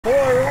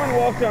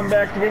Welcome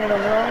back to Gaming on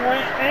the Wrong Way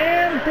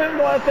and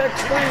Pinball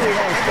FX3. We're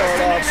going to start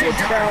off with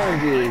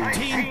challenges.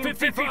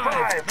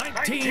 1955,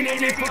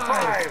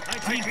 1985,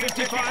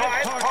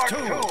 1955, part 2,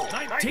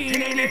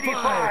 1985.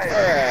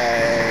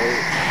 Alright.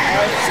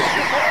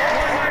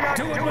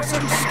 Do it with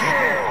some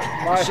skill.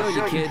 I'll show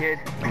you, kid.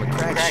 I'm a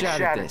crack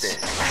shot at this.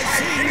 I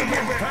see you've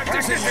been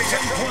practicing at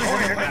some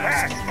point in the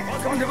past.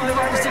 Welcome to my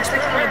latest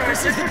experiment.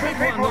 This is the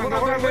big one, the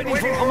one I've been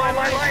waiting for all my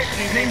life.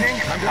 Evening.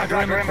 I'm Dr.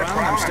 Emmett Brown.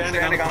 I'm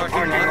standing on the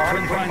parking lot at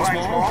Pinball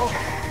Mall.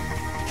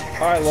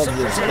 I love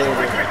this table. I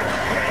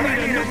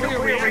need a nuclear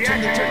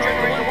reaction to generate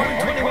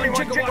the 1.21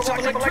 gigawatts of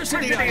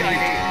electricity I need.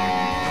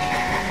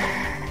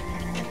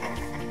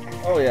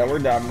 Oh yeah, we're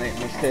dominating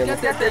this table.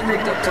 Got that thing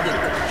hooked up to the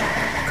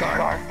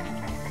car.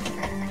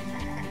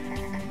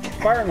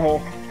 Fire in the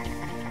hole.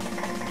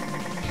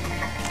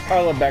 I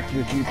love back to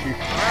the future.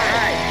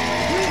 Alright.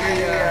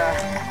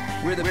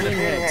 We're the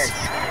pinheads.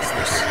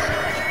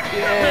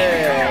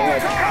 Yeah,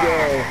 let's go.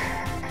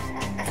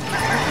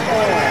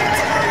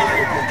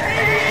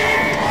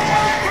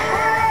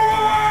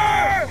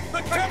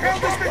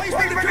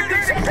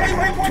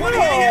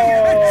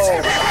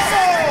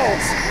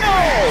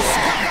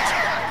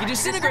 You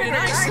disintegrated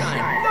Einstein.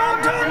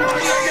 I'm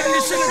getting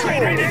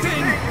disintegrated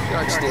anything.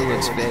 Shark still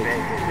looks fake.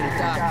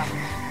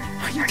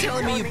 Are you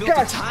telling me you built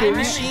a time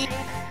machine?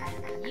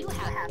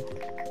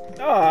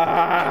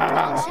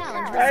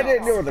 I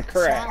didn't do the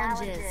crap.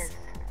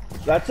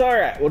 That's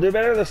alright. We'll do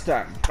better this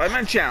time.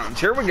 5-minute challenge.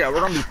 Here we go.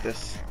 We're going to beat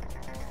this.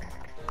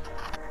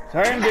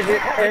 Time to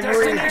get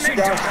every gosh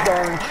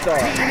darn star.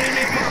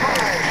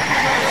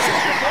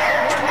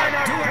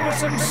 Do it with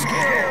some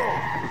skill.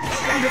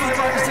 Welcome to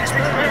my latest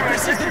experiment.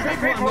 This is the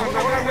big one, the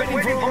one I've been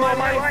waiting for all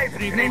my life.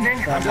 Good evening.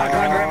 I'm Dr.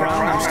 Emmett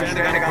Brown. I'm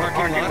standing on the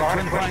parking lot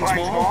at Pinball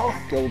Mall.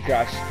 Go,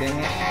 gosh dang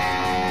it.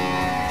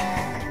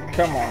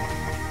 Come on.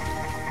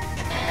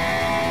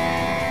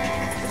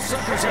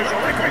 Suckers are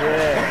liquid.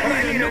 Yeah. I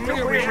need a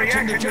nuclear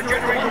reaction to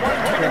generate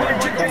 1.21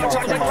 gigawatts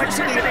of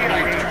electricity I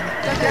need.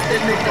 Got that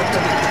thing hooked up to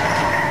the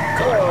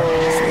car.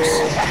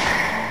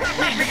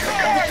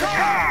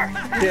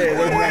 Yeah,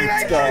 there's one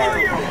star.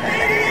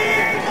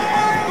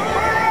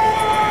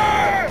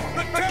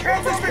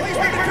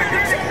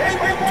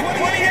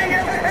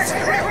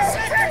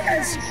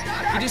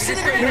 You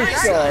disintegrated Two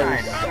Einstein.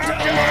 stars.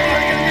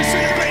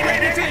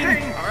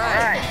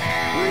 Alright.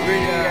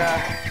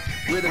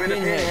 We're the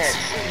pinheads.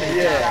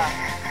 Yeah.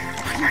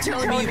 Are you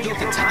telling me you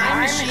built a time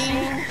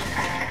machine?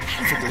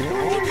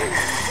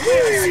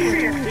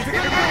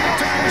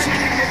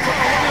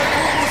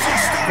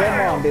 Come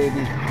on,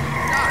 baby.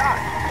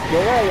 Go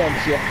where I want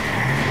you.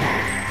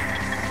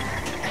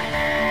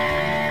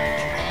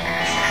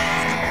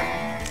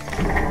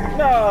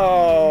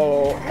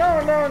 No,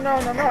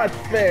 not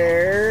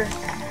there.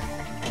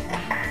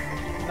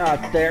 Not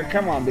there.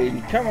 Come on,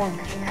 baby. Come on.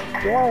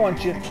 Go where I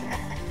want you.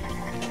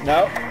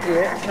 No.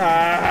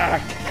 Yeah.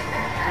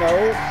 No,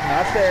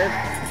 not there.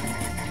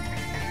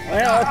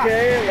 Well,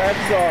 okay,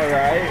 that's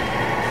alright.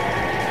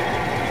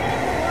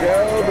 Go,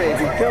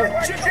 baby. Go.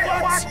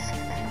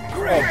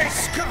 Great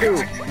Scott! Ooh.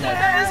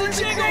 That is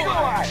a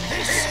gigawatt!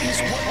 This is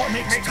what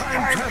makes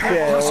time travel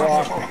Yeah,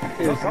 possible.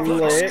 is The flux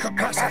lit.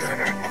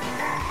 capacitor.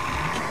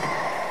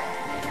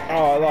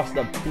 Oh, I lost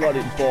the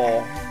bloody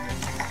ball.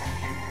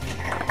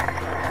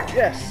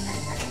 Yes.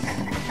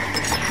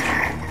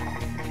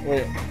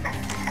 Wait.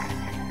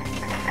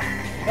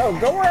 No,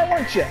 go where I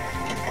want you.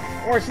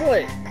 Where it's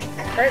lit.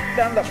 Right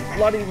down the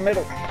bloody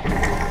middle.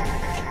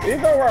 You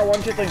go where I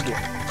want you, thank you.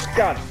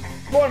 Got it.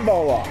 One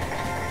ball off.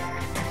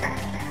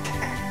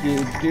 No.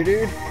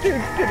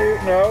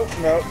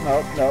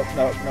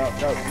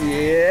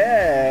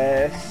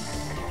 Yes.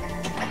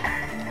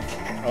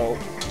 Oh,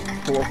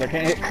 of course I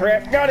can't hit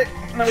crap. Got it.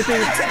 Let me see.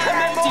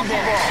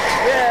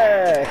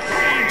 Yes.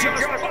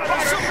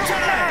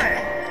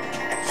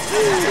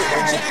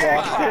 Almost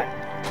lost it.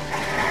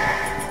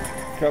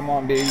 Come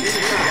on, baby.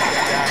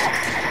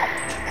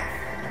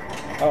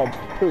 Oh,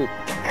 poop.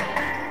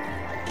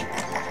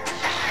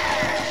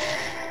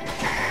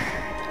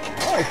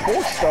 Oh,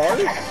 4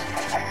 stars.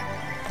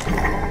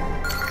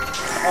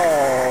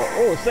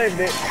 Oh, saved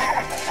it.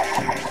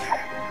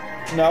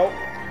 No.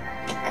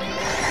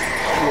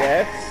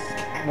 Yes.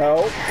 No.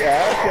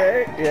 Yeah, okay.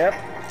 Yep.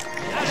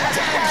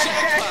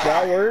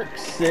 That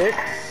works. 6.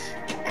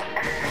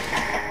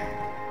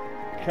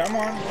 Come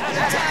on.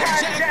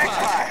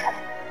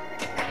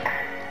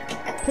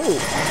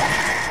 Poop.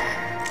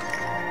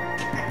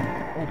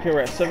 Okay,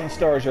 we're at 7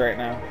 stars right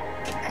now.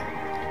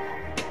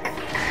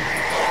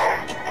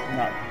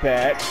 Not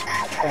bad.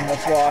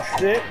 Almost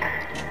lost it.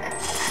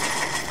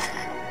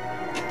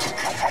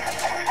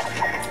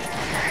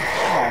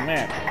 Oh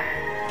man.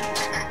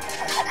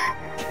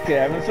 Okay,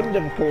 having some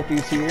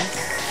difficulties here.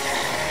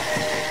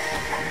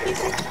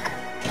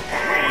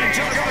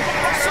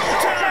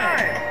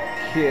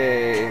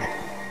 Okay.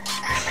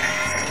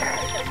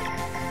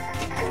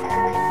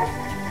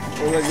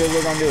 We're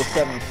gonna do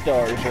 7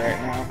 stars right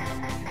now.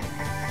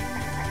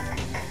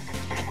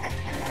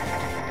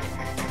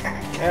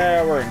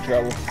 Yeah, we're in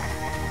trouble.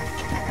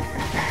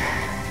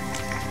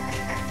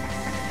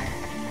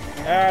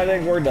 I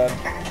think we're done.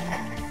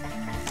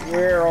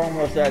 We're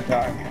almost at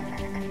time.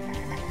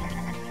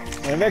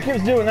 And if it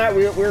keeps doing that,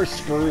 we're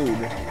screwed.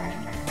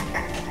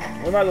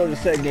 We might as well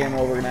just say game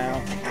over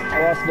now.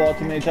 I lost the ball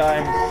too many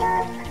times.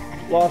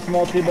 Lost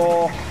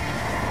multi-ball.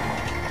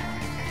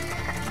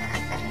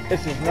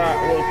 This is not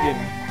looking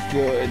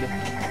good.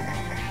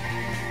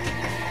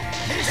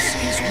 This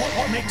is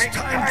what makes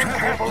time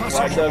travel possible.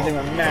 That doesn't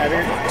even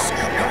matter.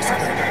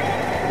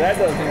 That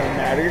doesn't even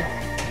matter.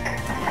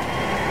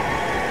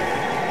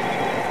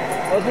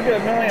 Let's look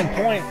at 1,000,000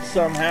 points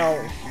somehow.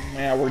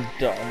 Yeah, we're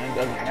done. It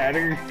doesn't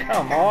matter.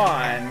 Come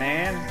on,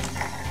 man.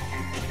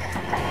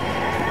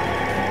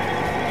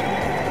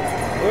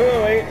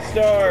 Ooh, 8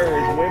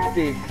 stars.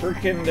 Whippy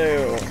freaking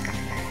do.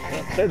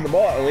 Well, saved the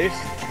ball at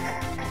least.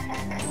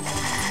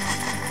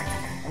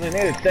 Only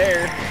need it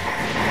there.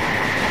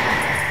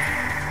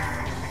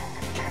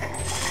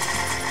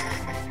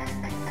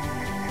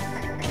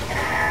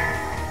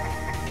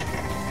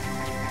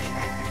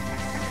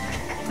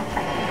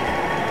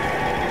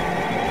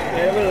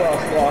 Yeah, we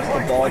lost the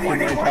ball too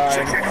many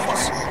times.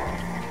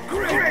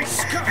 Great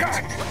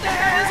Scott! What the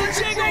hell is a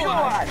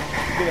gigawatt?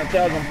 Getting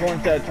 1,000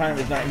 points at a time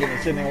is not getting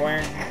us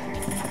anywhere.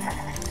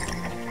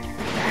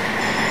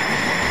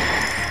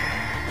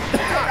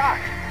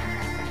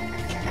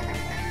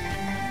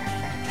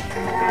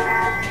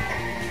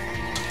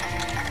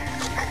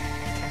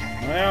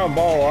 Well,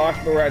 ball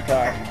locked, but we're at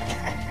time.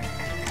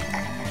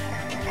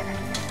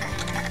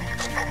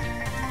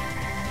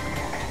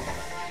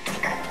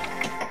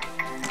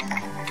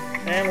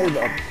 And we're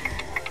done.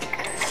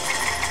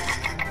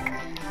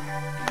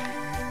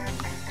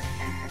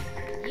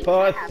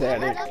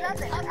 Pathetic.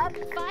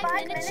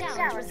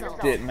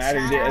 Didn't matter,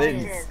 I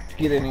didn't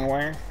get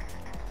anywhere.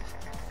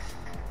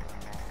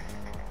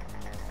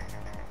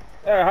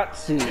 Hot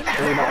seat.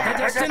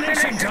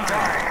 Destination time!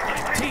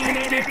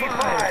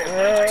 1985!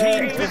 Let's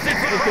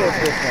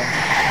this one.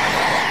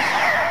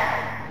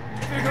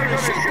 You're gonna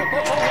shoot the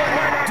ball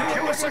and do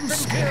it with some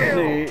skill!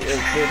 See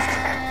if this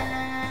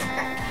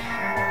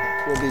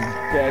will be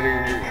better.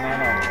 I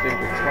don't think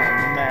it's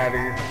gonna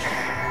matter.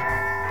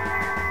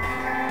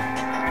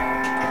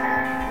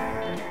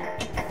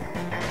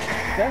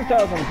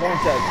 $10,000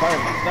 points at a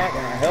time is not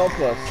gonna help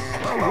us.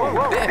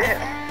 Whoa, Biff.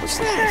 What's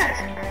that?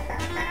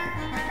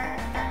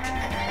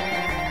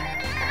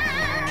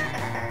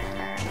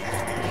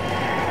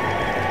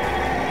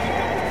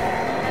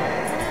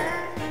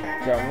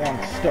 Got 1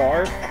 star.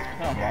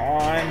 Come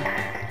on.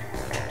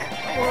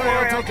 Don't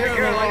worry, I'll take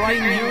care of the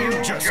lightning.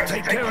 You just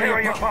take care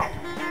of your pop.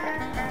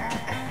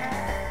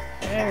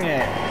 Dang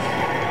it.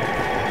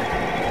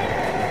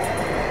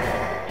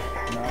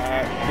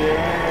 Not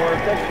doing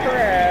worth a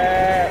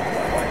crap.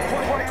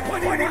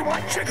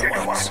 21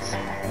 gigawatts!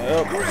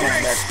 Nope,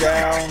 back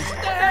down. What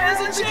the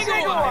hell is a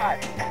gigawatt?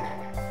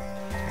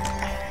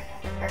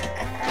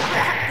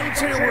 Don't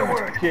say a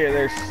word. Okay,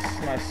 there's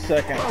my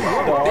second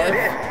star.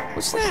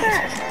 What's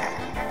that?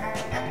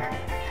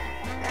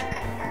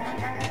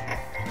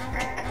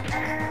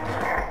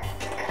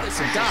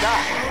 Listen, Doc.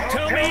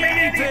 Tell me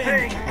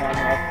anything! Not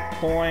enough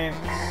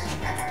points.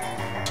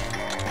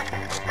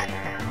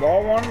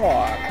 Ball 1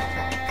 lock.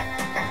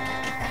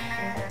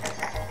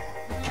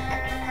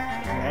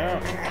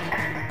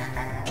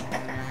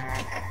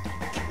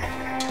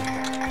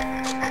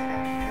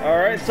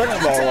 Alright, second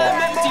ball lock.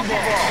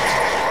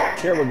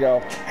 Here we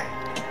go.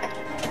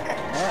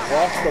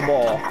 Lost the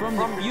ball. From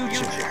the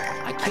future.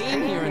 I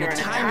came here in a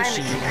time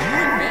machine you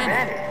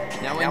invented.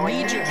 Now I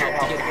need your help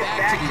to get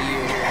back to the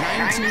year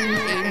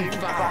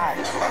 1985.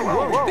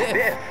 Whoa,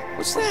 Biff.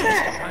 What's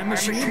that? Time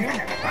machine?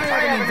 I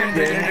haven't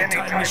invented a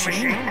time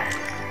machine.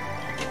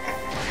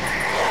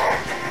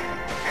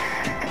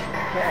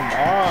 Come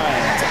on.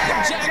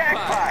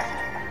 Jackpot.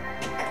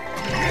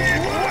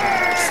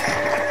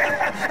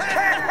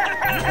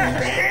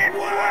 It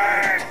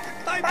worked!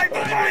 I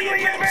finally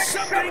invented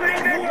something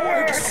that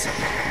works!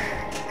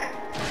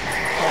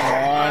 Come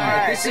on.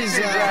 This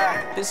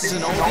is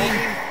an oldie,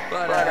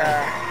 but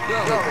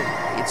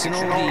well, it's an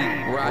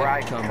oldie where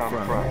I come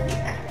from.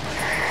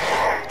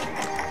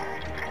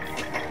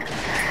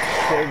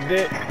 Saved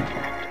it.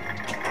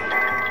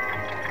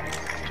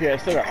 Yeah, I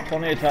still got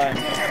plenty of time.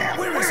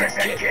 Where is that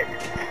kid?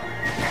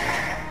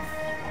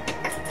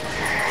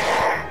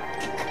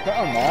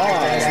 Come on.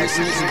 Guys,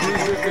 listen, this is Blue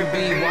Ricker B.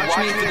 Watch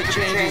me for the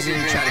changes and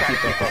try to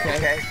keep up,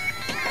 okay?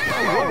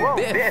 Whoa,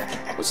 Biff.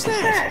 What's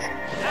that?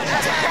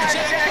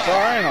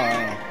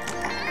 Finally.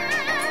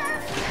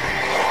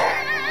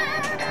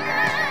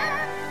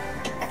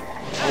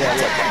 Yeah,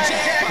 look.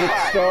 6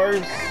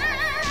 stars.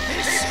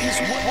 This is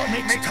what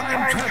makes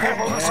time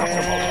travel possible.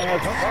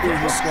 Let's see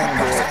what's going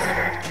to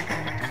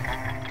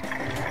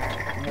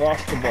do.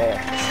 Lost the ball.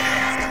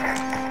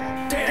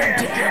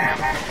 Damn.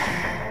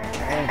 I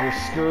think we're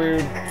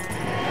screwed.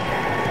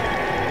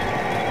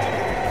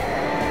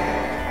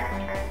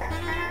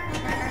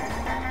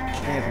 I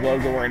think it's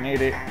logo where I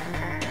need it.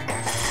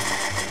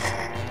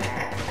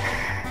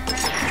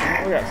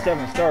 We got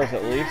 7 stars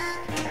at least.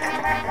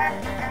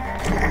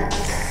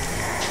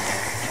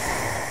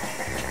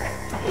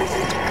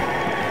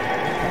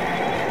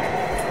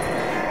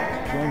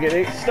 get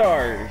 8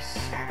 stars.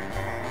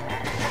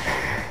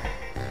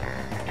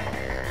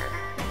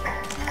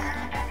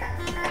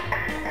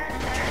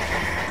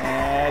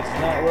 It's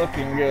not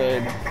looking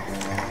good.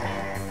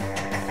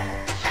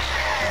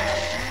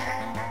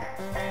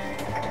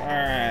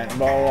 Alright,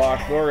 ball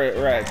lock.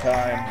 We're at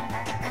time.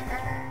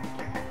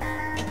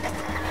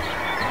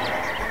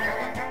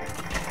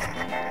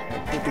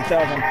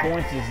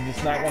 Points is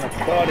just not going to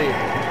cut it.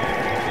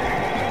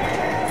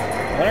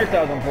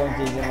 100,000 points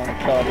isn't going to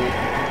cut it.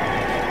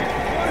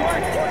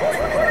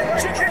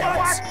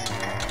 Gigawatts!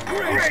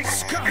 Great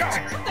Scott!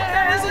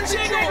 That is a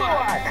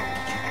gigawatt!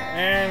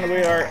 And we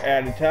are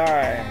out of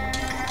time.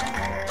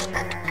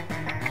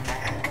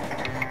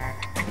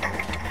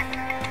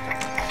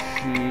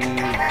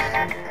 Jeez.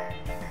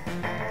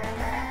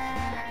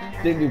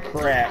 Didn't do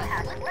crap.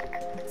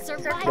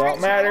 Don't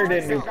matter,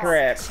 didn't do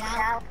crap.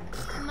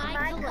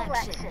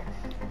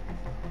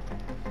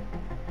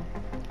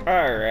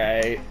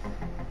 Alright.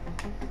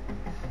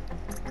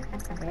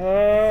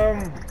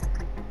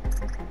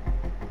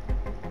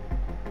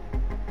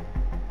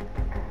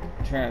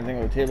 Trying to think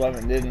of a table I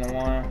haven't did in a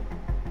while.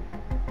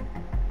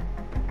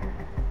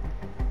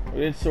 We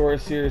did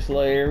Sorcerer's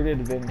Lair, we did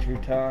Adventure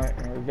Time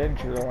or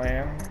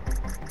Adventureland.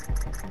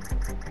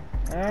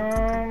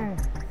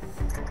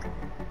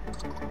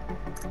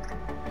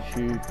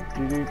 Shoot,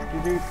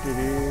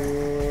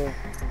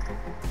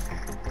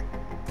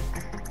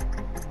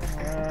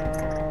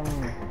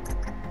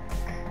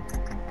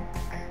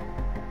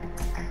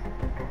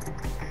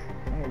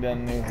 I've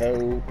done New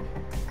Hope.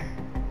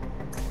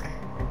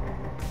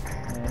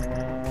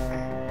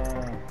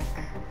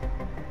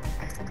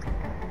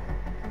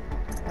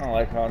 I don't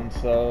like Han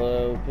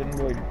Solo.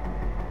 Pinball.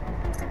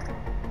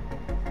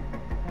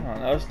 I don't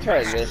know. Let's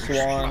try this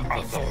one.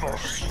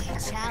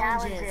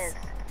 Challenges.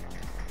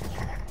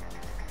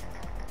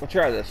 We'll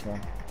try this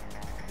one.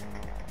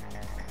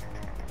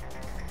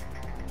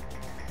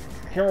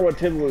 Can't remember what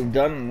table we've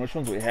done and which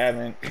ones we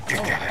haven't.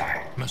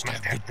 Must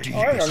have good deeds. Oh,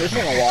 I haven't done this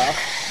one in a while.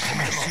 I'm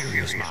a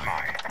serious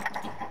mind.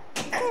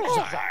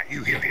 Bullseye,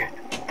 you hit it.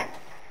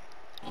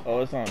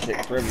 Oh, it's gonna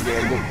take forever to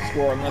get a good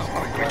score on this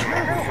one.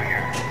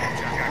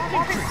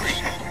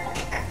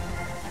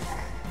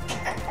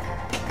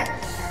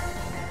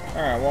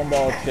 Alright, 1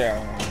 ball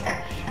challenge.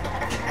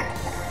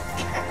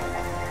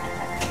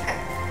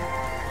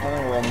 I don't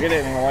think we're gonna get it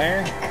anywhere.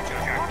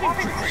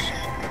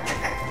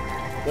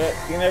 But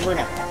you never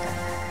know.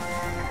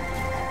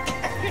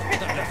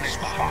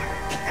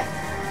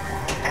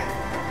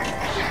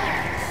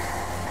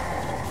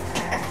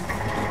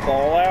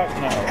 Fall out?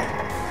 No.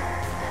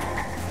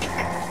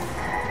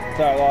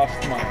 So I lost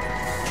my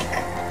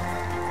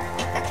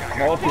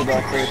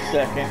multi-ball for a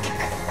second.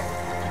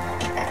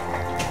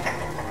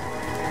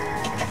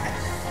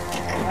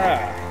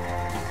 Ah.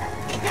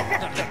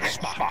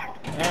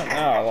 Oh,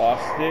 now I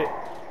lost it.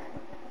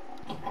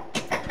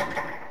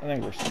 I think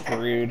we're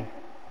screwed.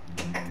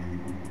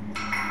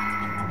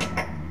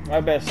 My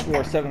best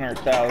score is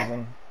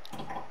 700,000.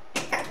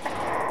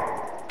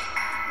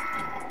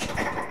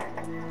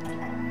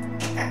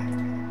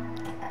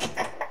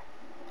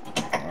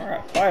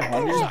 Alright,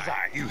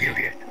 500. You hit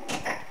it.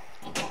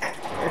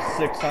 There's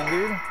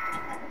 600.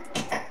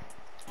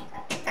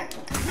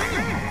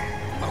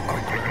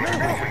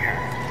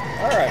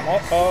 Alright,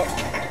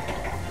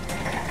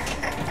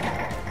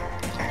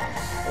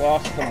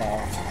 lost them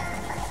all.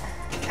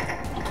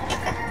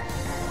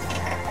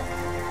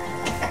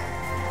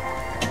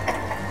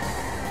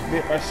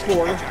 Get my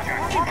score.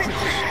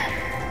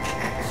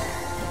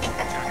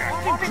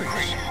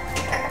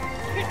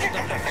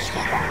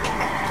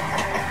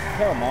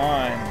 Come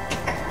on.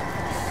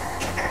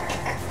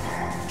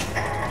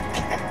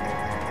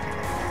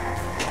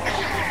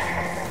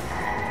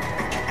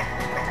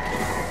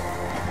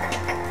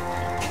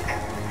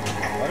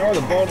 I know where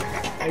the ball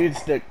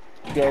needs to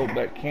go,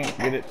 but can't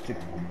get it to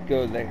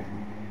go there.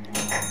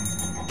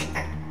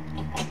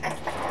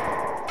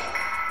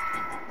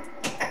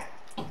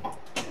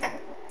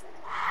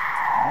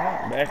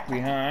 Back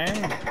behind.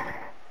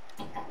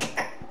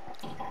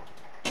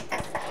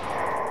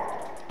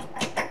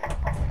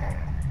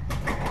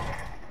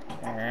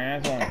 Alright,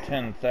 it's only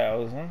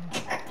 10,000.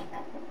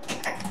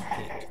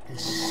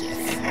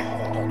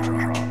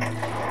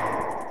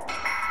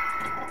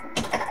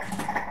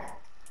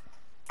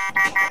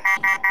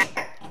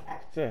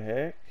 What the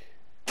heck?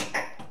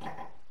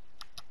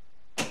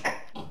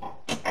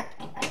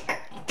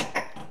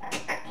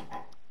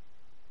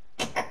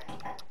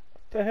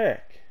 What the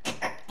heck?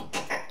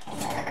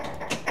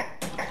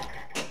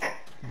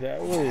 That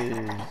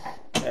was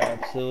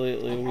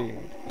absolutely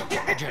weird.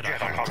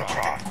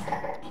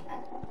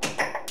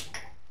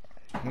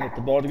 Can get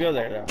the ball to go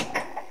there though.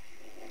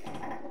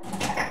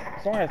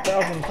 It's only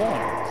 1,000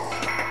 points.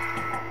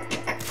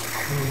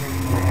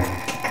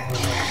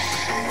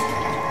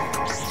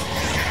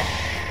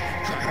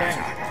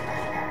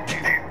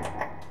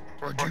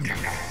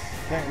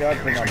 Thank God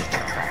for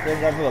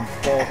the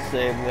ball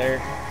save there.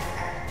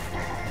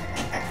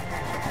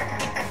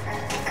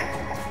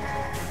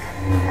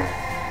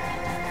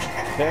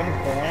 $10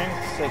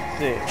 points. Let's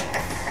see.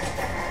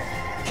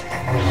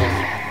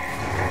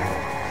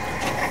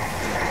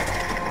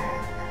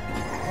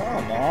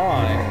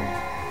 on.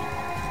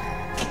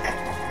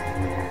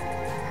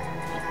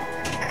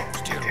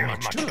 Still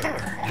much to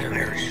learn.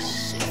 There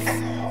is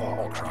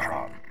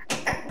Holocron.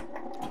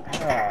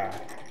 Ah.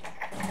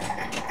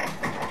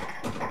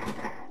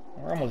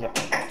 We're almost at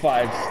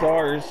 5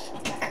 stars.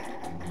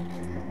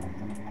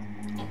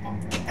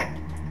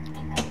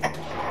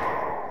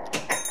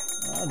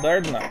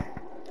 Better than the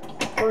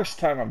first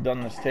time I've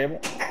done this table.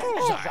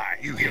 Bullseye,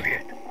 you hit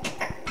it.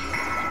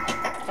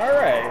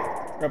 Alright,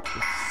 we're up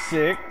to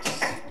 6.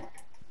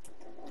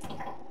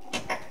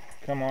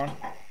 Come on.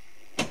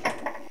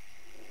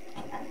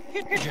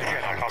 Hit it,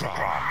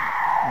 Holocron.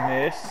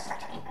 Missed.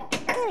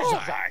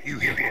 Bullseye, you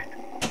hit it.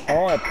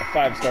 Only up to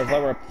 5 stars, now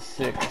we're up to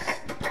 6.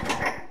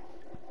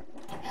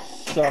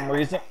 For some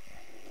reason.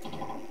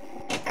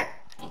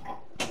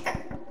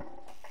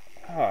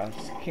 I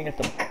just can't get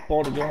the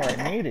ball to go where I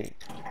need it.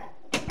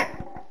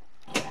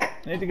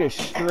 I need to go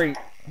straight,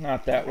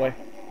 not that way.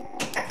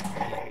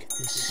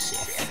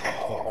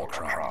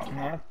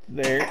 Not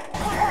there.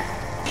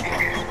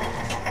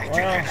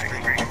 Well,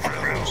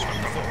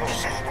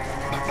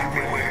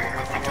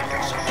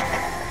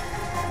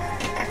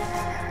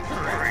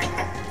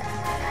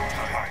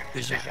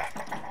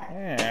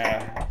 yeah,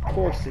 of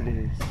course it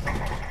is.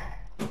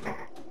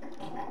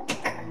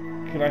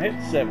 Can I hit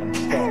 7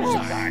 stars?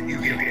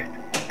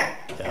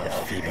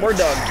 We're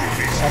done.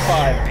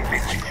 High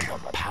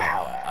 5.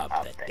 Power of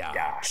the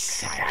dark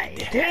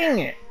side. Dang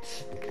it!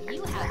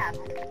 You have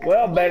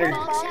Well, better.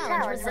 Pinball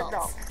challenge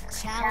results.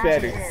 Challenge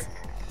Better. is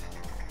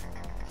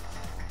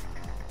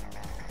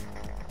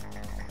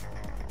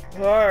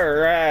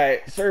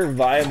Alright,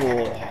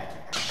 survival.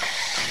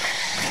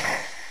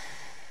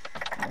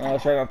 I'll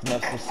try not to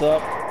mess this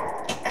up.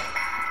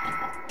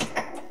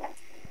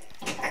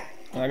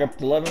 And I got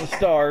 11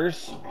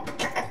 stars.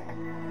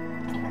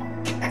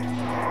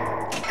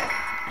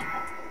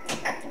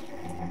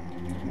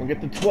 We'll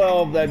get to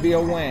 12, that'd be a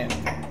win.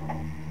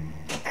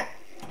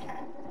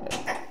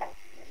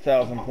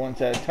 1,000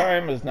 points at a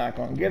time is not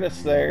going to get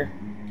us there.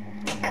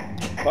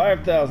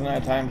 5,000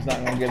 at a time is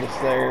not going to get us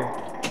there.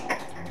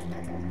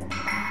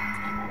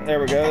 There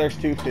we go, there's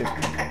 250.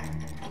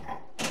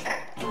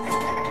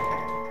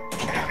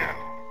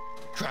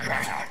 Try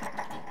not.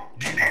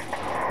 Did it.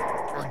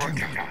 Or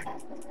do not.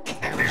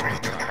 There is no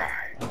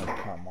try. Oh,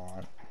 come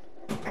on.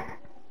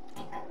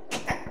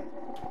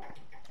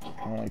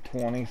 Only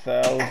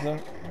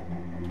 20,000.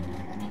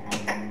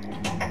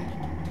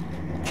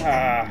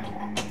 Ah.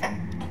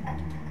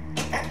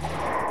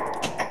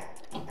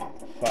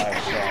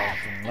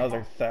 5,000.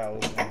 Another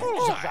 1,000.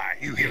 Bullseye,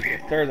 you hit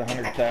it. There's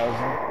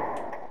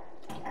 100,000.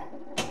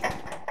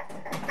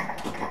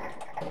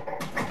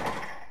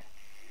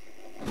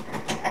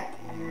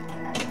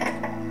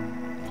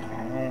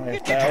 Only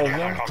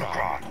 1,000.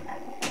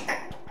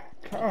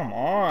 Come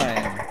on.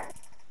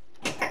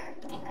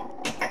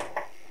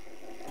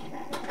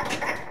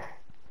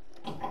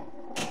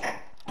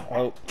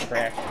 Oh,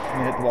 crap. I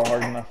hit the ball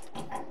hard enough.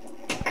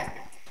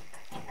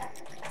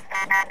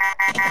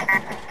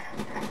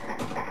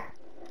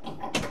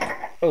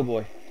 Oh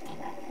boy.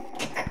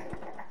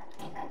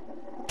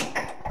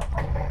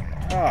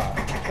 Ah,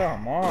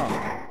 come on.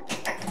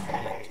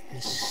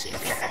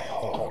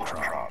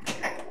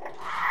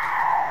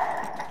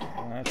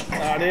 That's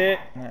not it.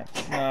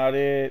 That's not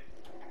it.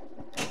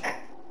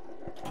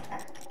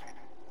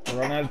 We're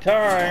running out of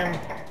time.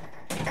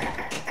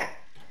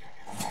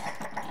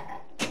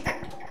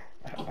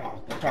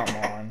 Oh, come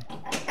on.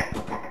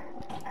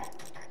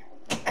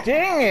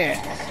 Dang it!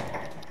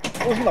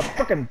 It wasn't a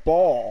frickin'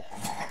 ball.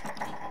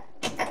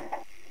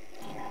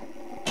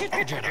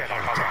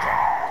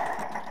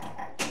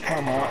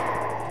 Come on.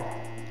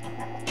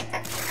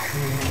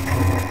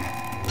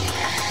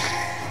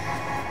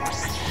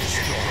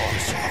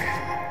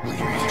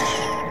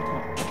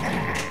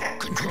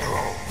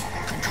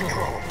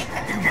 Control.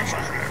 You must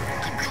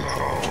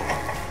control.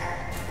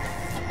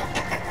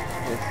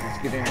 This is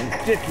getting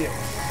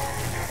ridiculous.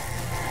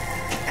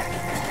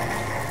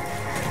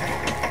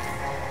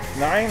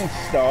 9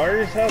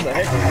 stars? How the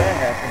heck did that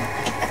happen?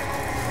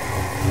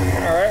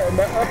 Alright,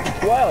 we're up to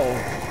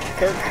 12.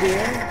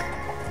 13.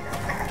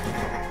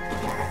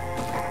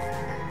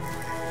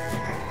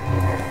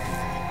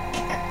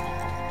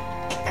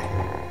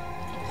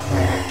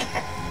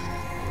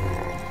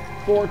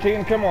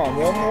 14, come on,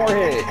 one more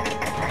hit.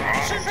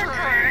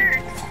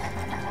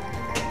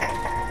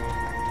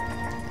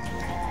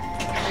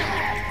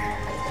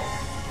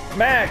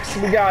 Max,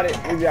 we got it.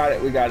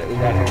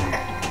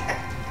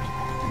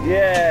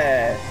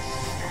 Yes.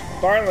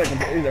 Finally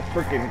completed a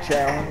freaking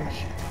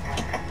challenge.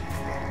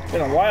 It's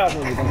been a while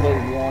since we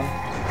completed one.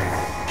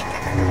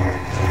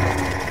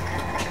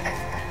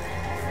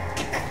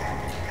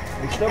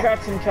 We still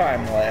got some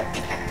time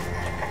left.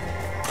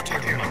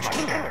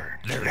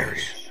 There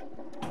is.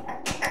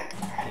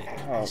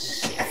 Oh,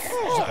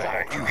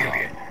 You hit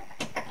it.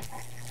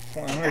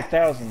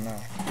 100,000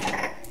 now.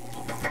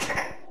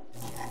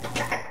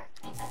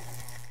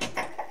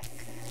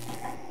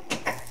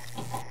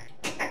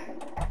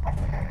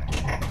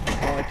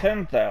 Only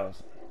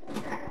 10,000.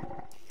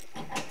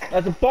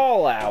 That's a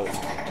ball out.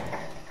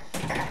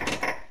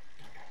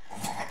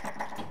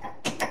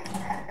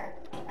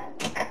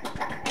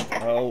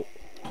 Oh.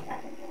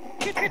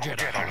 Get the jet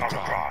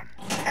holocron.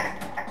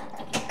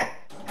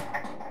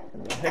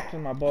 What the heck's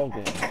in my ball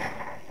game?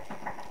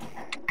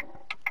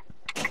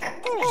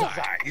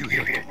 Bullseye, you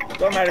idiot.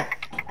 Don't matter.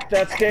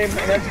 That's game.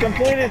 That's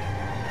completed.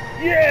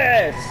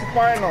 Yes!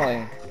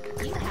 Finally.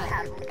 You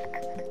have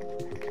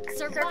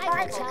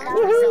survival challenge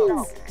Woohoo!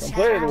 results.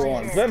 Completed one.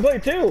 Challenges. Then play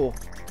 2.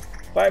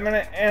 5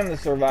 minute and the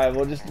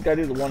survival. Just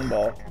gotta do the 1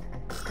 ball.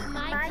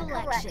 My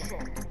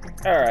collection.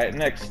 Alright,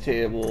 next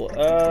table.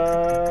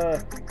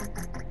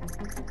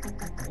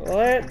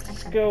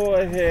 Let's go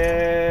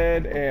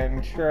ahead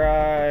and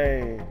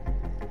try.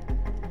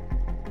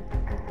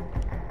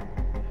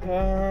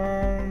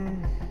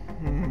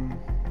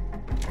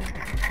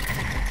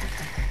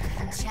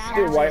 Let's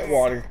do white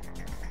water.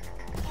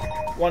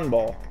 1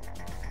 ball.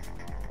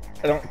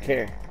 I don't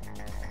care.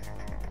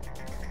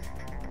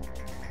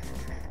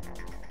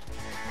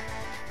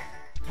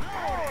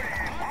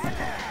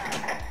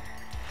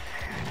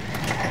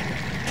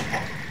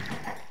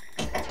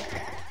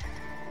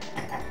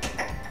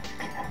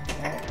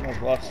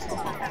 Lost the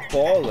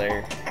ball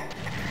there.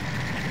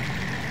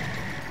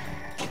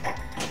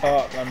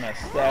 Oh, I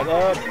messed that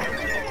up.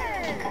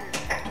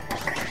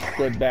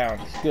 Good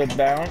bounce. Good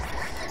bounce.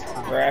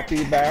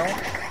 Crappy bounce.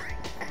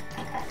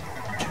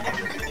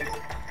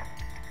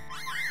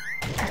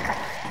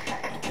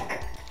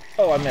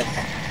 Oh, I missed.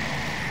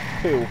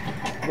 2.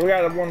 We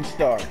got a 1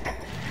 star.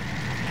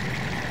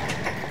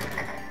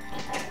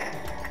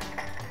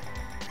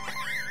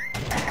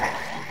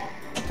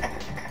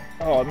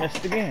 Oh, I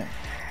missed again.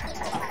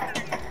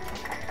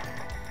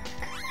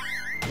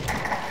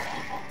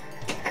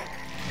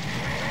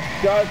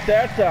 Got it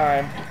that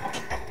time.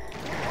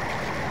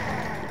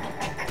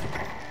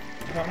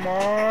 Come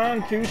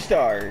on, 2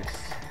 stars.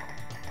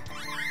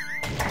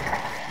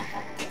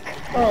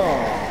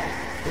 Oh.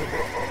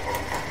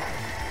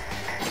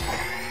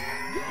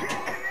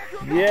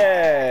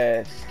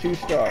 Yes, 2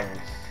 stars.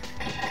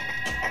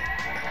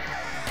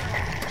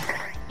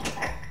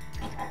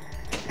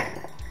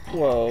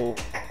 Whoa.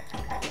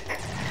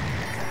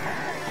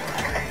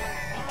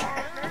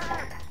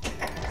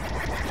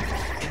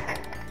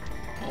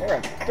 We're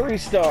at 3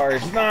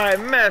 stars. Nah, I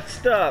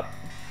messed up.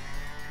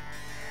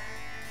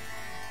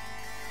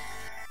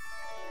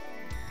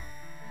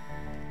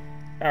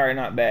 Alright,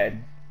 not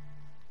bad.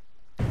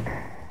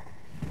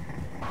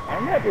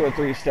 I'm happy with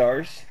 3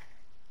 stars.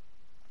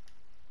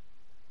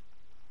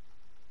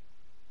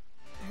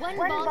 1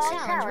 ball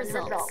challenge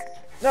results.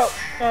 No.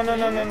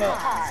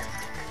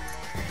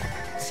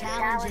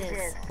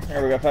 Challenges.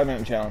 There we go, 5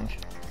 minute challenge.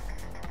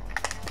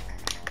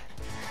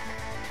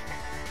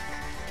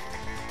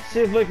 See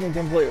if we can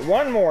complete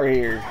 1 more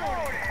here.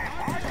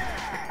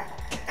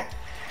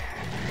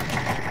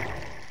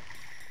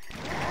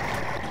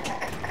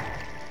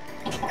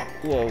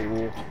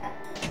 Whoa.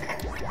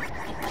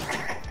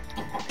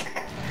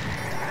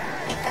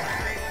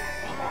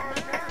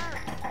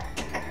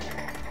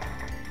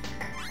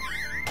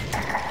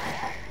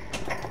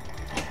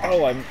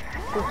 Oh, I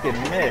freaking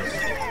missed.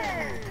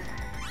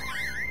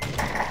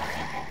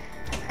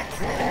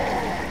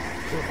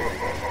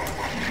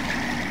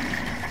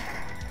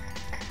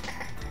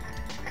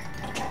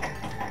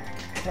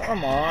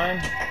 Come on.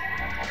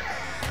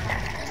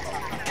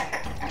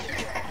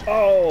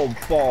 Oh,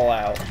 ball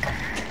out.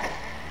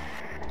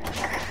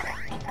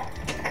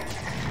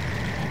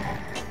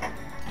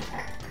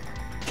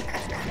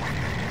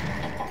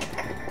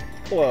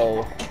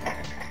 Whoa.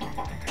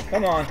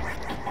 Come on.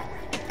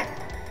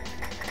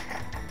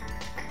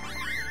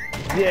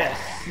 Yes.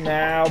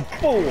 Now,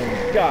 boom.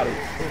 Got it.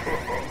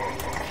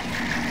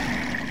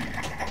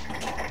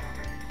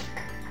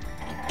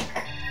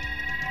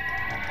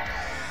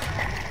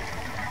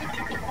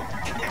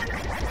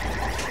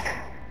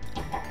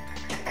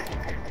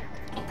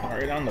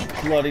 Right down the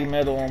bloody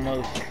middle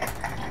almost.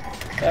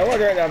 That was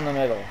right down the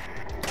middle.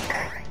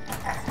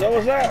 So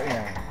was that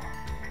one.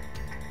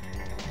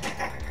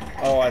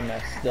 Oh, I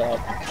messed up.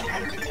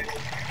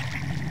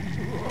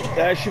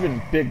 That should have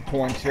been big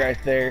points right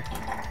there.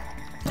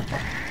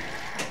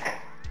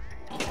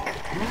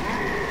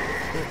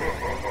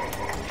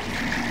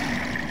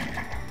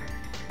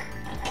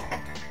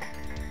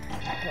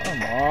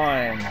 Come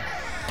on.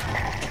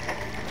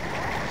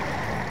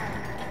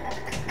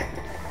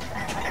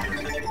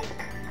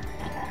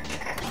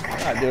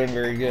 Not doing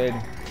very good.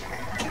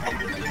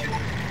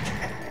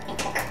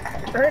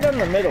 Right in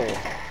the middle.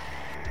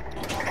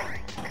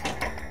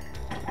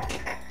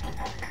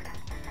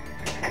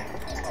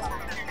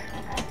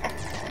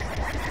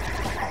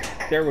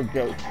 There we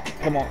go.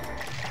 Come on.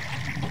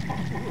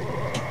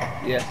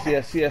 Yes.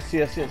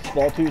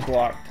 Ball 2's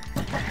locked.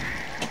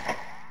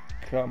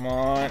 Come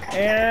on.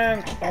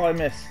 And... oh, I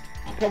missed.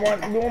 Come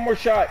on. Give me 1 more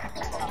shot.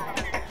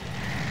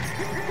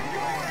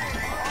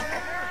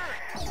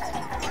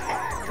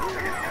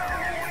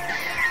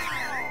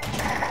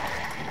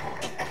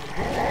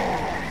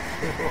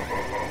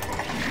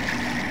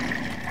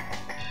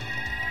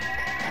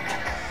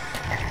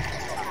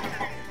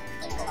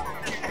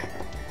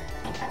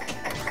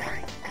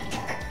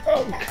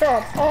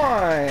 Come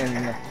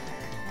on!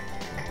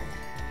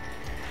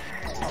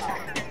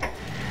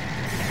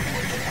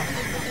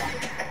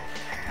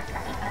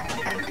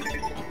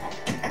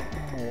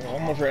 Oh,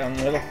 almost right in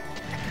the middle.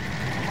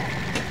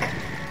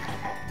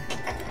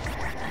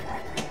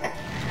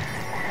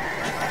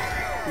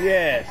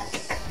 Yes!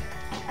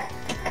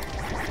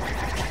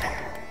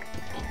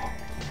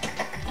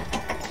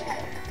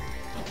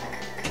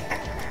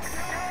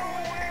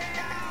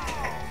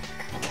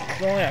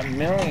 It's only a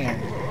million.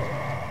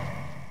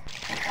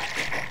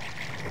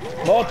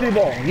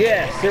 Multi-ball,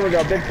 yes! Here we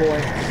go, big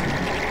points.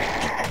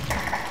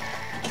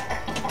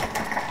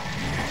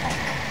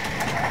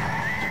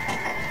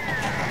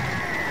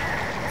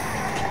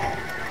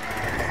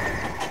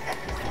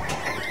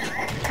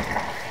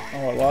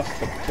 Oh, I lost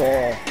the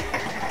ball.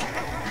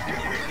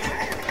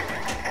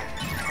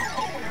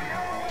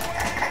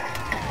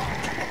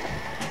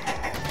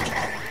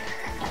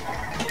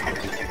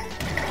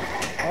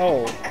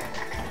 Oh.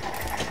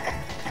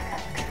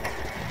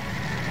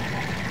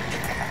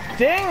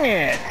 Dang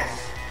it!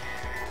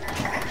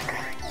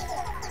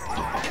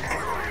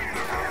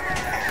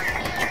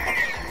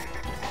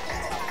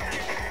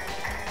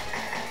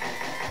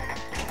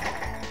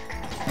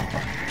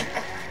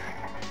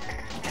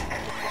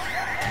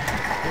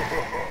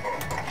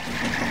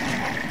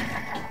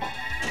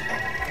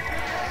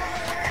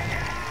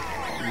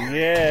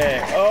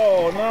 Yeah.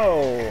 Oh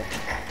no.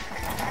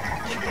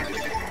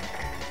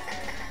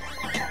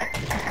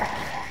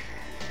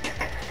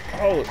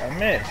 Oh, I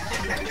missed.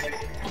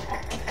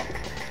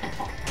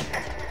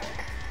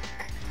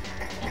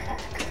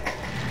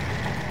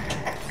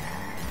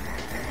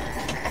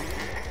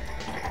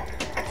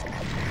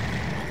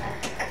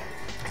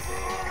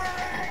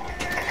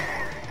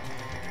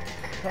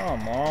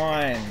 Come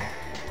on.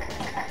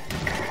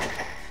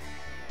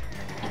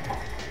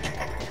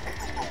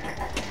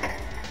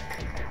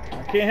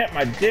 I can't hit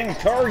my dang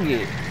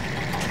target.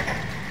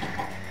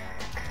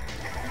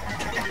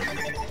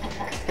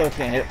 Still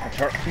can't hit my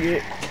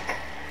target.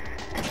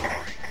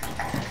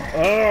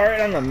 Oh,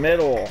 right on the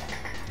middle.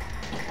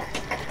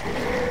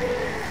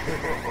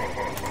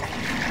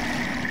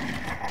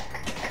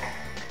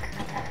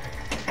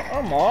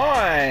 Come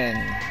on.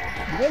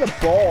 You got a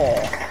ball.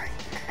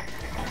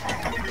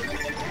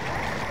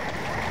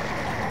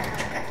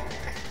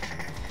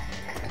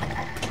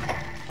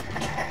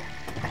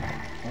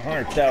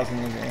 $100,000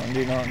 isn't gonna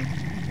do nothing.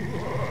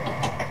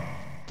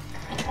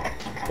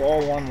 Ball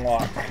one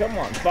lock. Come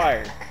on,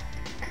 fire.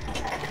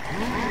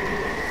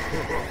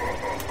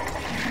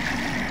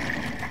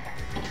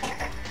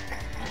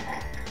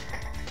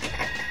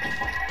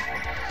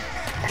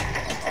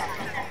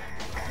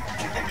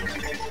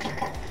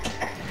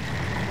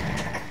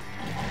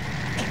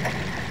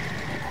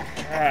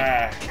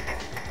 Ah.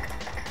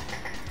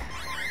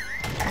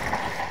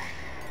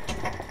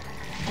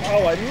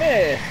 Oh, I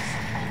missed.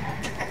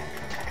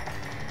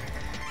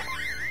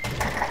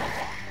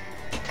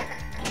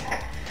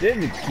 Did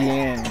it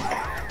again.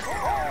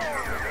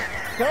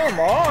 Come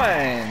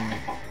on.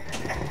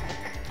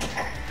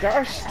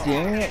 Gosh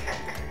dang it.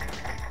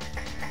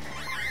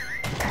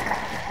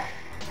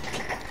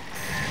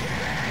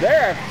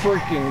 There, I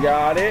freaking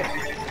got it.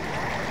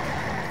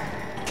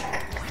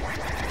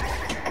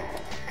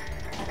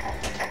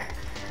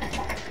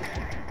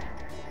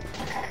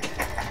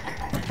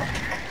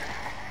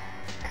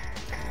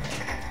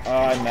 Oh,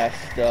 I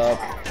messed up.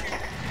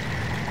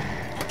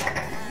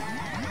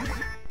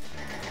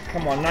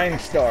 Come on, 9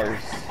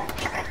 stars.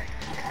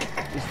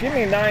 Just give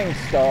me 9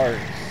 stars.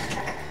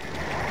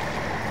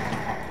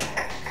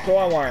 That's all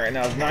I want right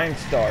now is 9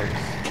 stars.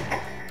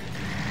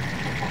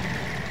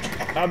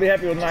 I'll be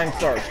happy with 9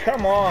 stars.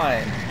 Come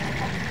on.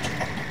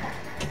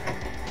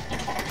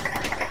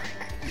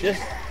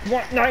 Just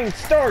want 9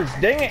 stars,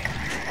 dang it.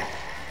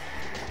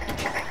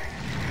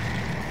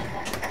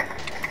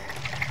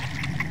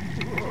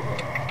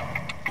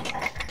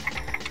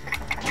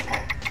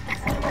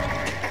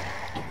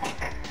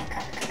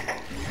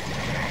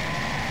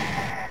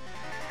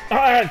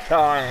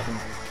 Time.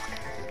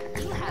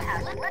 You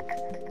have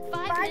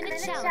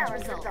 5-minute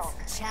challenge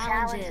results.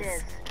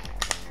 Challenges.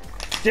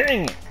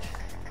 Dang it.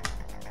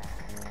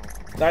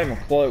 Not even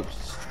close.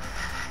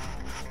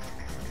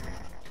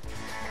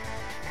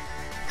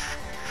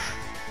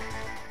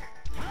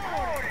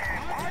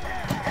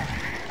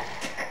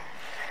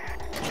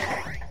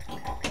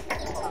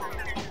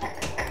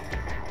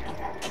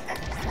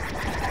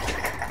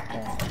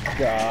 Oh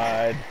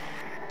God.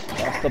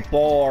 Lost the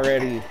ball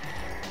already.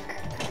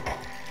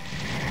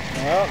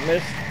 Oh,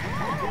 missed.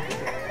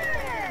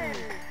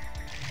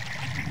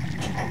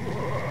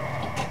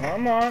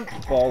 Come on.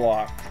 Ball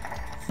lock.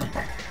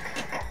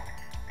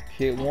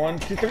 Okay, 1,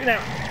 2, 3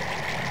 now.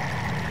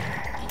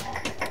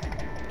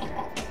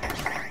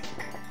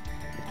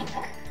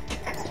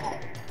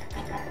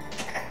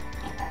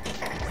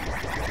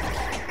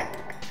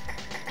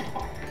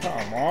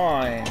 Come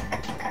on.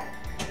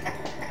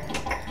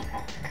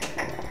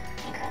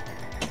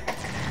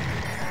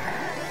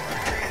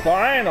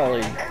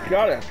 Finally.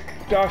 Got it.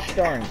 Gosh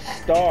darn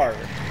star.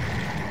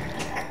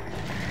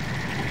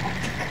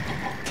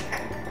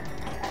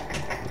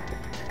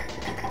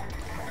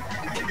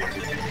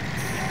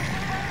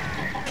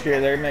 Here,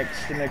 there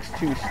makes the next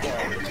 2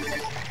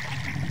 stars.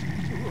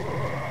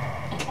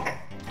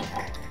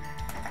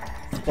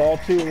 Ball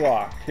 2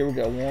 locked. Here we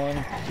go. 1,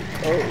 2.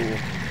 Oh.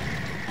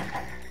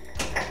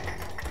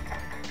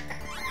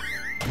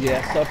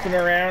 Yes, up and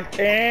around,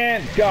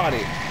 and got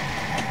it.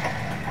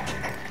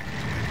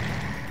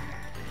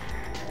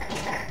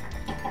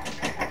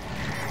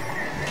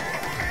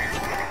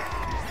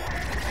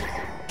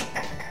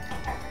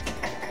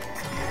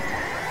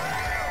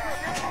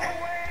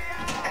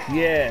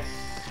 Yes.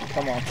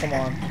 Come on, come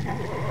on.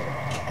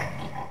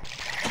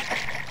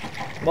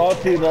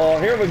 Multi-ball.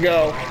 Here we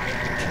go.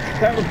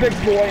 Time for big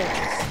points.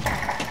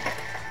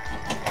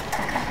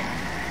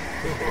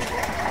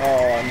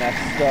 Oh, I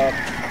messed up.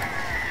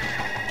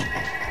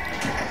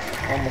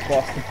 Almost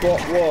lost the ball.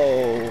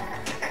 Whoa.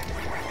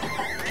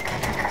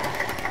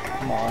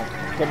 Come on.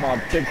 Come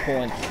on. Big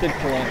points. Big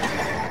points.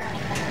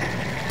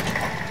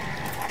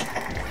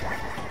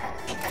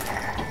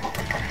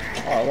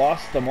 Oh, I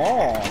lost them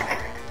all.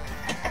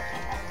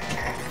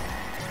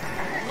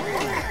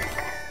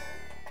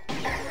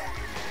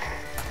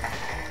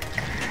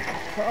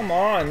 Come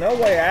on, no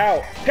way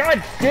out.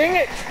 God dang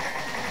it!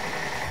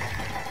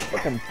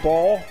 Frickin'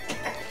 ball.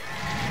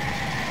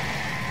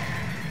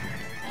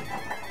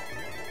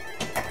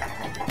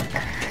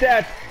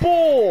 That's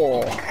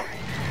bull!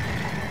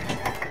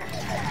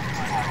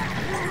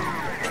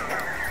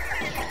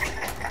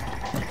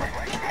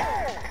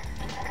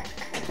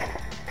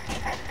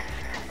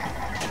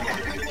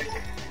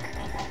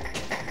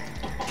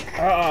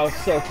 Oh,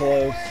 so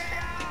close.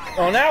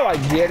 Oh, now I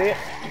get it.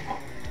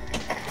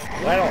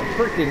 I don't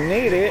freaking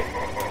need it.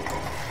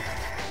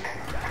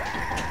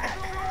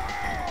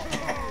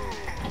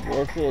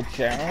 Virtual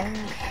challenge?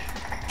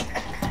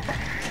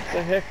 What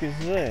the heck is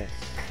this?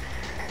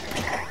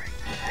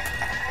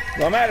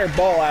 No matter,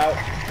 ball out.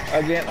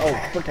 Again, oh,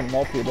 freaking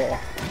multi-ball.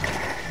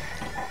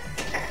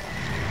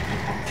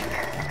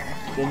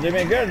 Doesn't do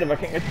me good if I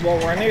can't get the ball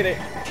where I need it.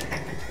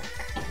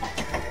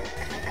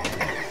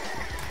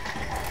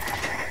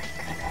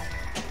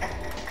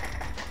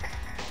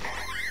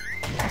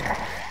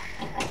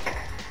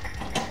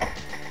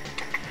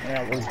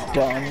 Yeah, we're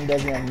done.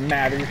 Doesn't even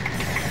matter.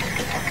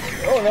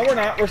 Oh, no, we're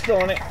not. We're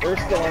still in it. We're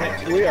still in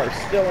it. We are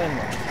still in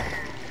this.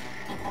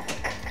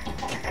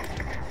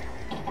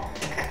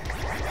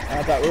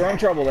 I thought we were in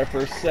trouble there for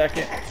a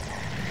second.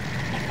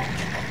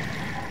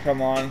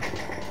 Come on.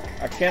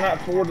 I cannot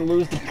afford to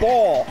lose the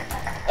ball.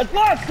 That's the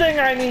last thing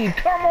I need.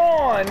 Come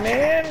on,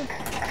 man.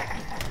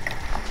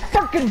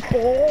 Fucking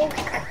ball.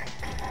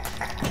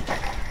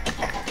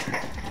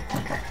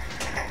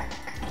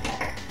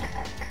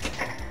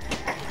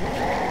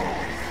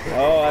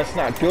 Oh, that's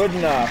not good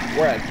enough.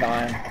 We're at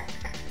time.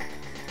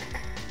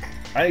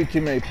 I need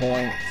too many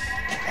points.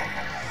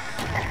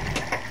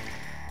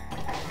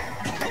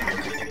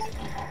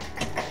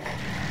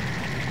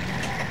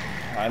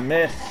 I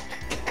missed.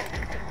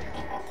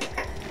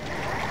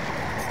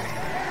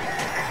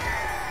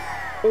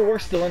 Oh, we're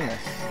still in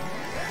this.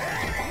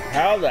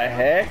 How the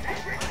heck?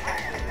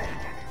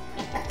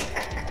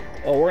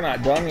 Oh, we're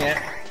not done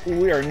yet.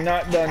 We are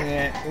not done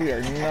yet. We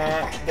are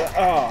not done.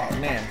 Oh,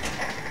 man.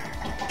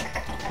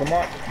 Come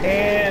on.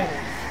 And...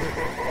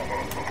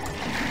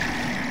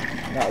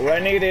 not what I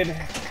needed.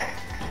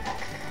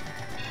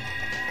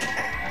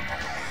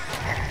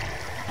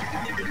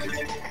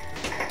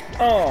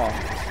 Oh.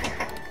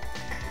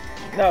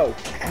 No.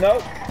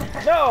 No.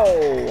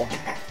 No!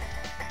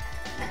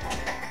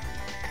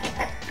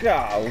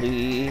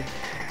 Golly.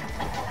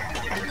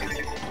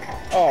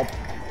 Oh.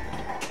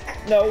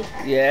 No.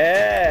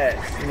 Yes.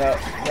 No.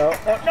 No.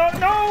 No. No.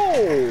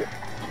 No!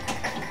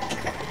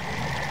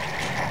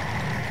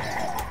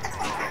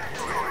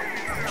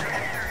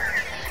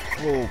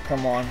 Oh,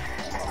 come on.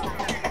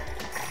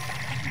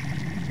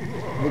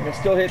 We can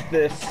still hit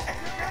this.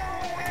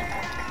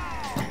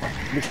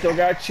 We still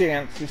got a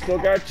chance. We still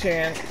got a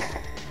chance.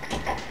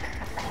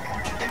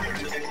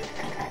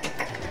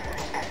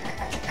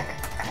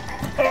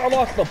 Oh, I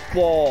lost the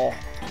ball.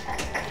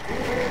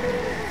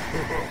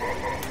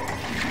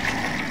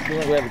 Feel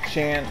like we have a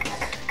chance.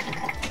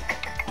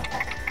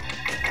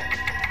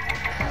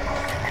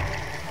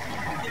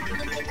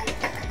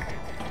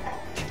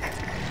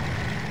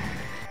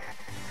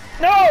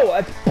 No,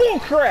 that's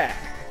bullcrap.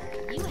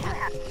 You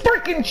have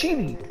Freaking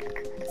cheating.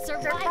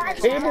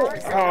 survived Table.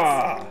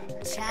 Ah.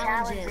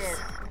 challenges.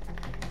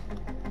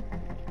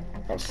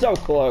 I'm so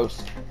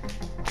close.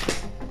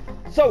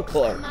 So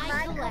close.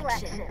 My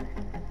collection.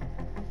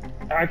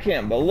 I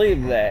can't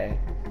believe that.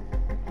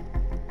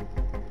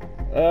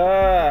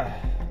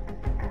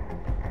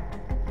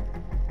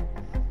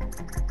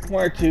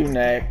 Where to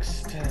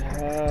next?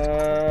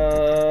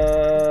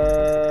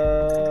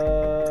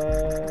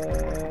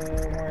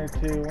 Where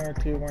to?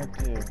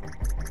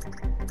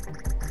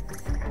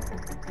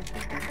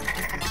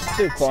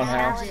 To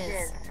Funhouse.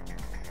 Challenges.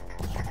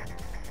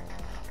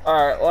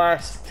 Alright,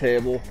 last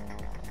table.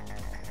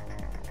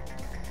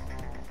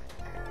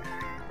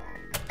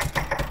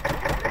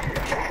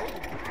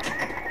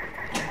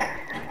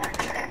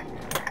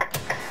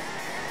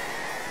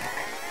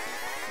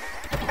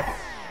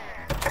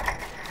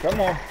 Come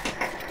on.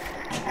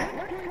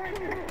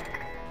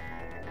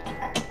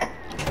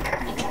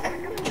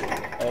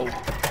 Oh.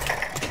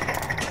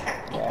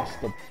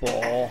 Lost the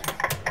ball.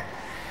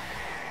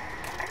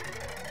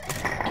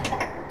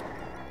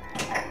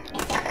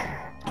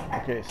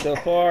 Okay, so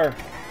far,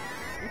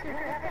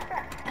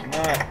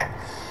 not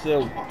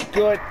so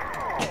good.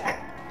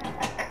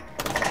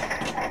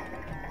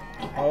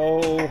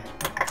 Oh.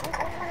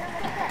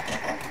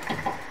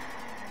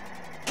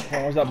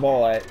 Where's that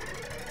ball at?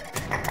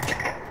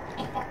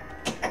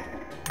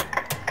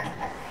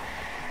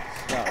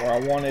 It's not where I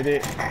wanted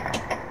it.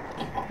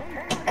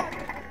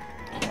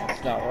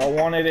 That's not where I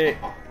wanted it.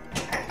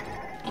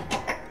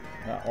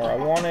 Not where I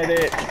wanted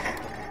it.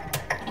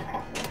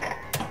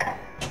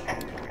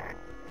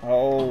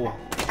 Oh.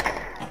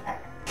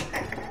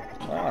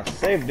 Well, I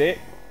saved it.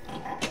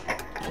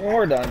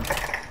 We're done.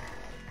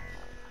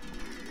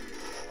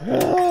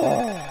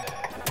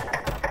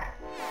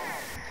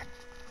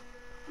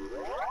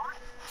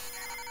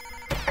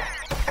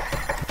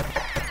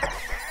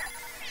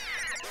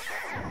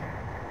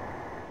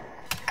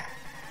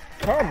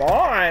 Come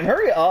on,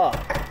 hurry up.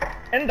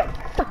 End the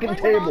freaking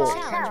table.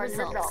 Challenge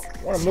results.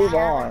 I want to move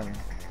on.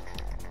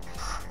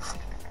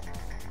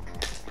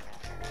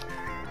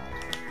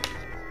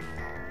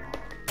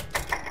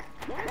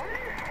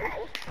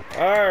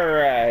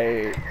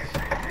 Alright.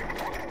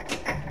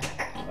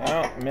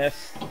 Oh,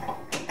 missed.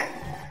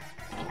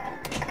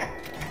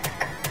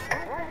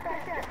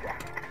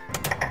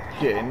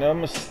 Okay, no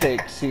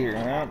mistakes here.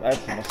 Well,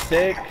 that's a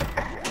mistake.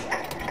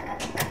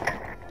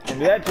 Can't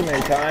do that too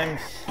many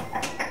times.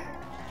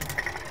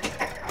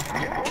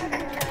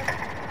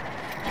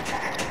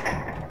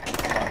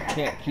 I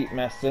can't keep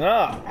messing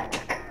up.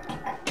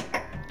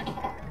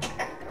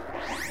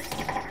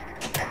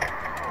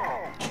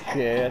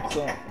 Okay, that's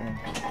something.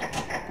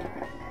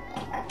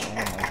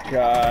 Oh my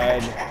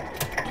god.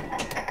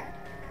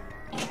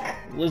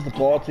 Lose the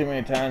ball too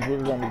many times,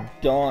 we're gonna be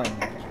done.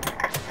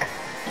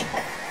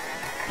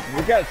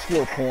 We gotta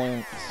score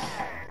points.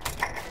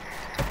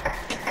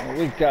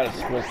 We gotta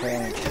score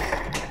points.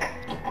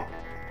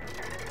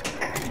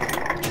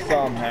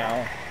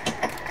 Somehow.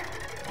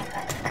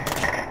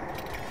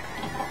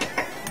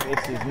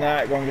 This is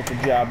not gonna get the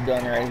job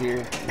done right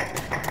here.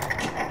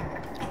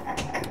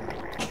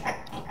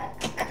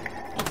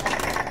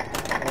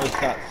 We're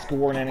just not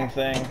scoring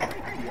anything.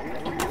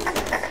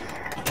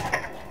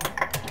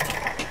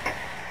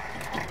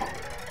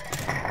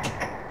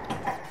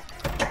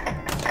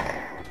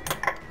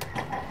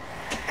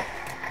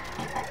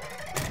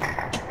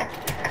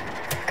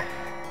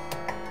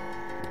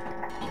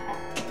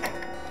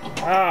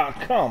 Ah,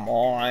 come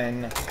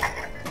on.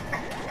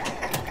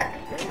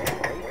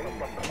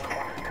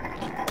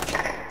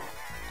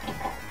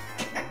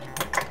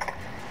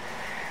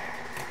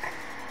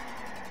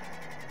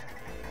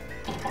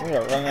 We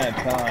are running out of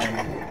time.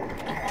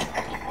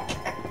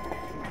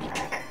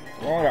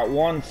 We only got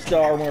 1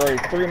 star. We're already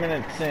 3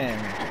 minutes in.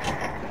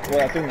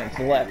 Well, 3 minutes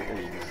left.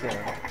 So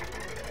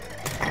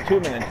 2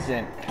 minutes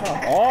in. Come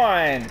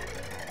on.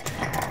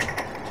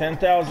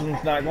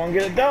 10,000's not going to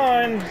get it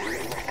done.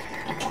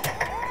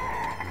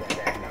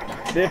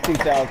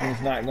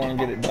 50,000's not going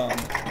to get it done.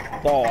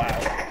 Ball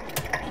out.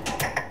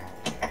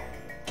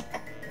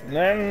 And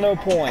then no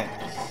points.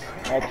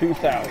 All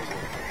 2,000.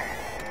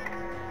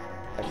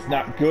 That's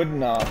not good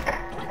enough.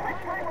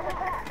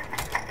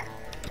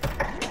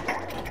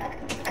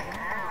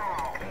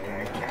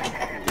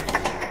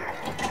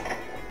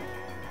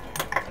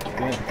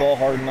 Didn't hit the ball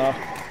hard enough.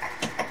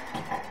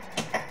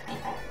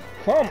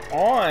 Come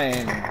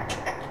on.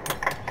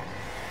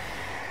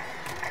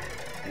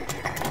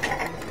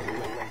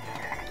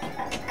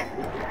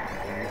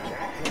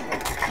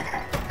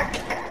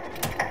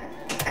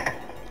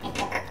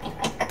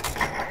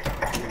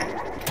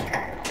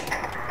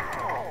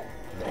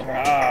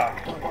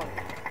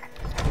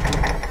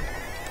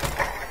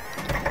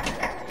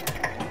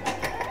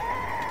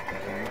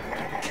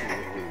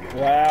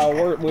 Wow,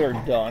 we're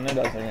done. It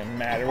doesn't even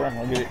matter. We're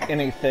not gonna get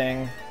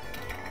anything.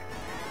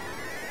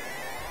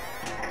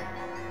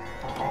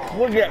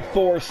 We'll get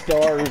 4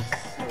 stars.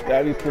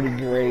 That'd be pretty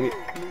great.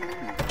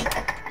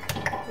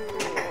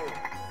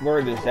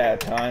 We're just out of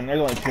time. There's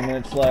only 2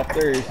 minutes left.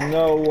 There is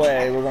no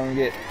way we're gonna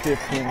get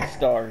 15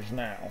 stars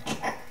now.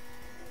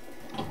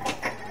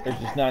 There's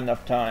just not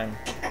enough time.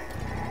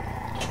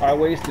 I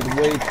wasted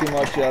way too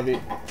much of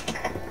it.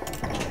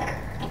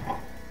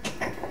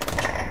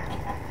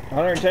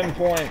 110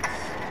 points.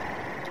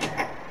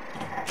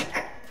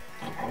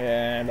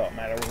 Yeah, it don't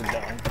matter, we're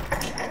done.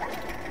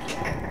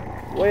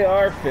 We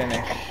are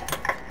finished.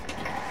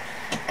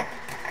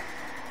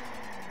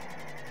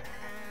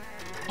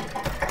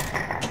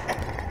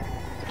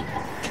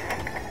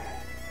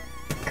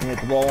 Get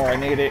the ball where I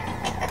need it.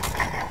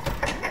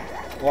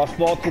 Lost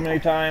ball too many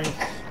times.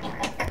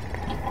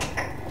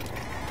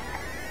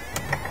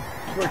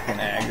 Freaking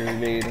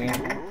aggravating.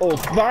 Oh,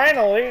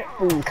 finally!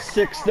 Ooh,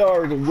 6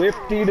 stars.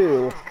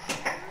 Whip-de-doo.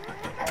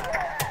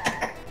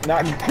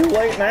 Not too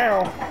late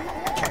now.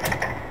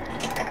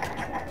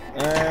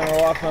 And I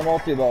lost my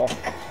multi-ball.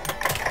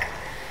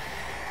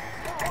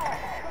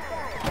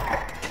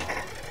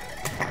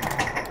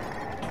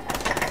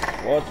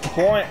 What's the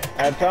point?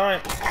 At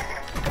time.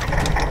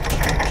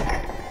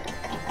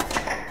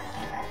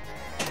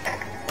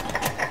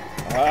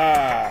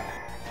 Ah.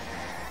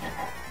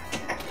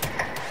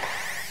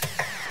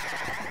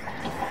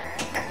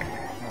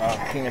 Oh,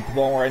 can't get the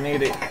ball where I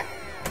need it.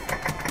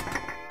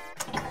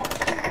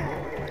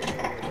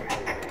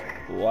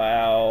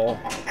 Wow.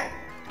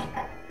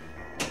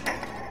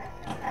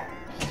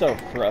 So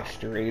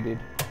frustrated.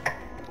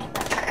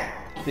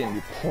 Didn't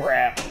do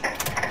crap.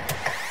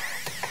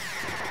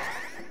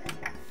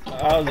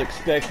 I was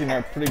expecting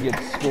a pretty good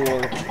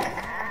score.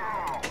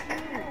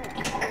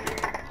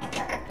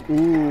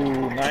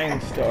 Ooh,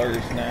 9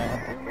 stars now.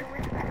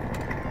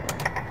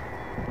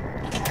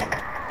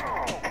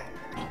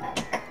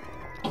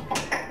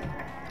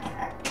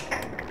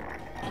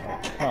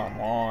 Oh,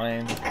 come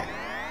on.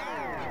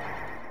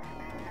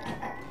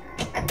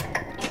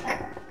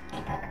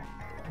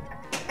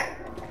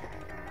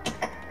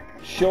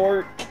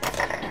 Short.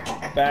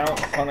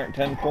 Bounce,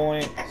 110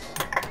 points.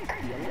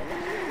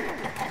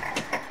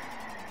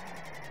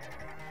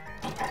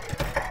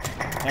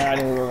 I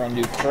knew we were going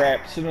to do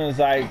crap. As soon as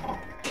I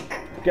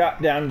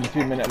got down to the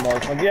 2-minute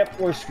mark, I'm like, yep,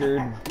 we're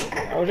screwed.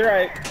 I was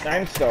right.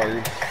 9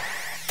 stars.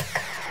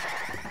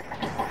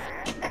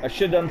 I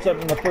should have done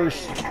something in the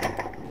first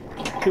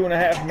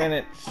 2.5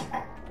 minutes.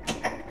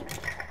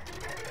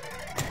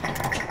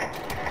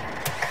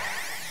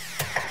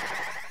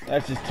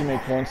 That's just too many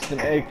points to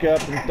make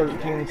up in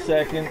 13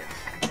 seconds.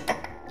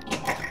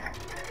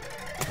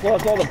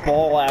 Plus, all the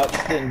ball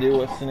outs didn't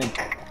do us any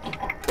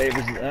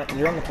favors.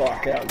 You're on the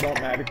clock out. Don't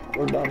matter.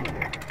 We're done.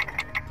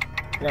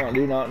 You're not gonna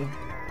do nothing.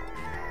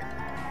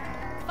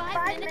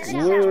 5-minute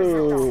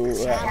Whoa,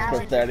 that's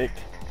pathetic.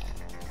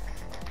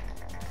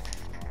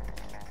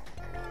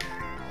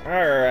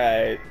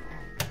 Alright.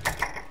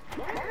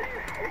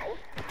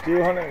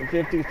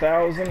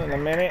 250,000 in a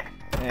minute?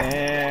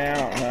 I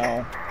don't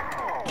know.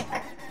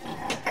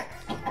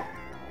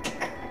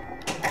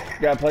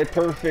 Gotta play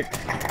perfect.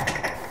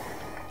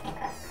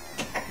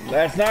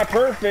 That's not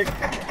perfect.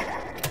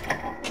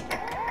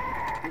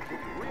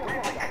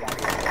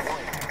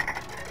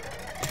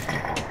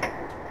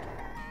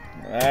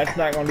 That's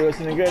not gonna do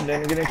us any good.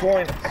 Didn't get any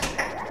points.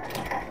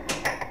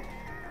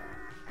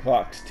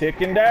 Clock's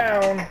ticking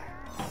down.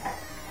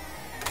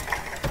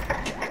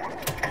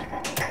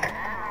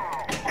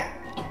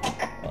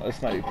 Oh,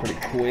 this might be pretty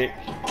quick.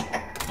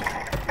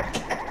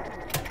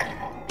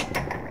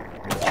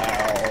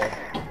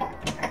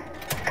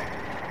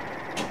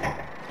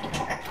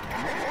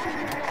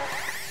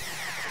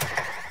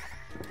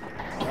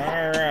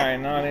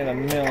 Not in a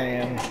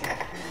million.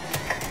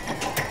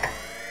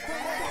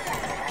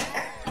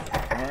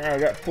 Alright, I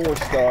got 4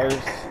 stars.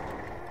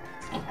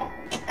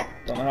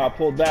 Don't know how I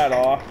pulled that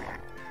off.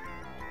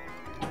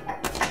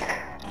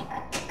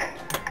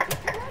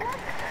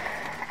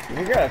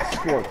 We gotta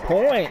score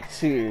points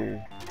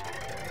here.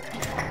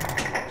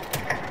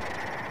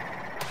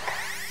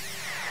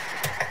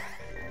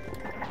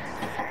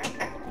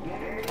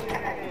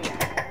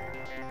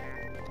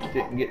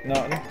 Didn't get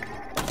nothing.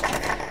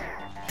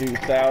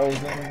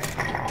 2,000.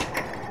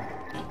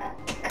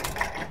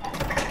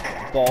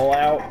 Ball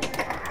out.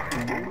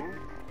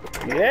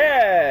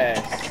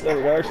 Yes! There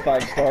we go, there's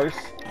 5 stars.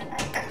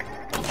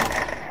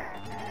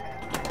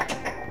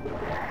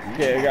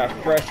 Okay, we got a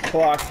fresh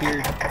clock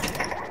here.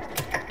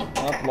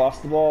 Oh,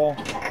 lost the ball.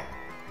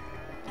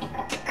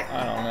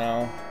 I don't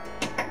know.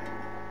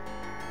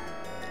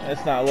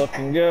 It's not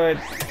looking good.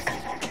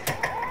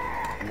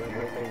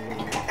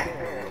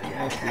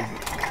 This is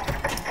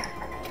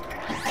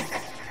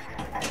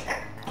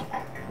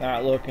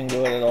not looking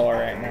good at all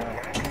right now.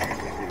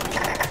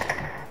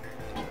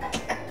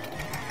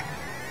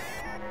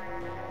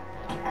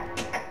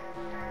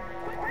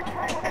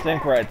 I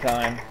think we're at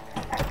time.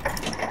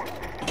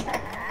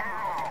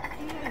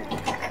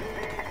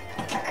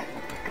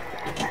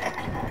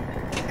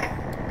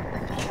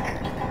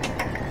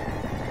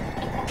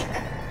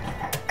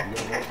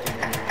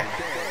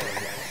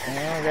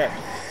 Well, I got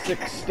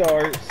 6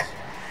 stars.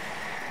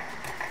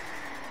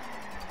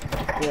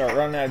 We are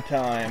running out of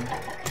time.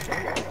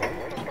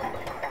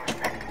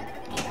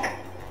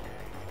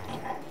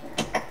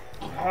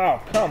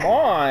 Oh, come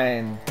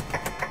on!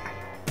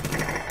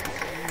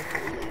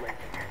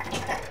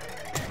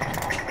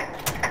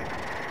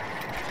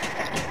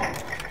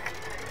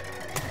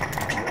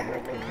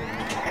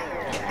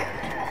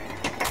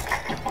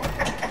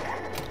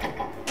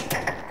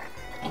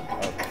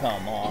 Oh,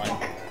 come on.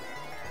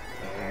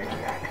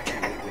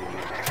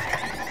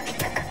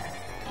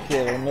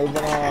 Okay, we're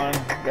moving on.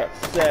 Got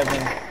 7.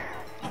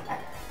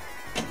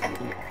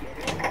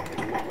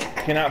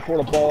 Cannot afford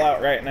a ball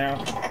out right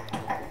now.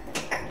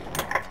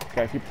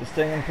 Gotta keep this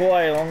thing in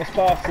play as long as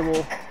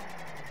possible.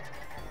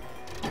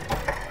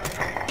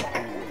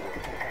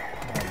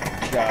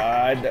 Oh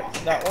God,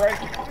 that's not right.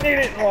 Need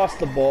it and lost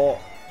the ball.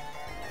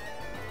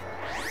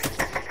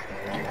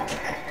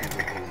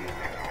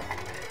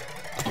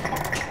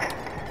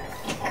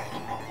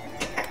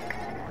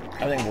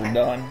 I think we're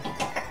done.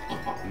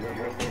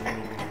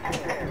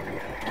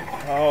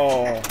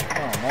 Oh,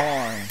 come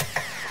on.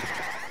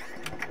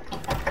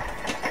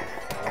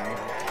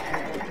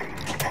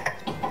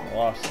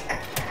 Lost.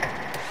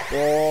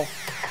 Ball.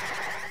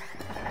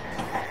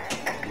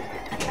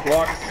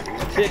 Clock's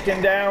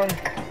ticking down.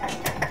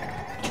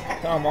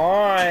 Come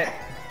on.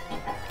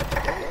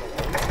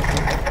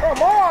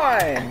 Come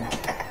on.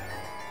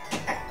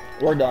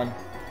 We're done.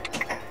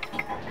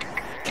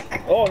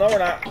 Oh, no, we're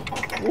not.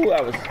 Ooh,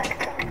 that was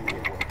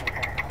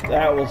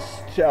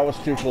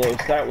too close.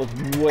 That was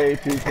way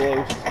too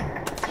close.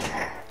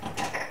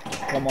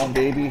 Come on,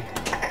 baby.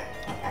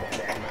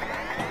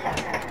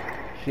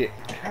 Shit,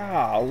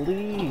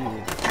 golly.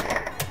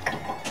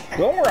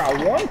 Go where I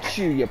want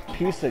you, you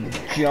piece of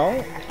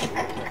junk.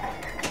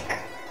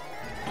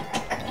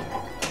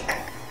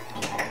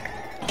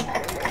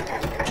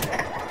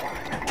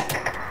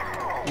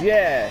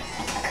 Yes.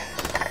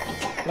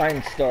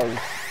 9 stars.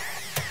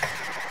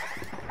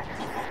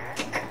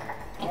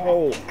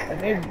 Oh, I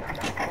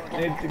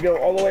need to go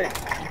all the way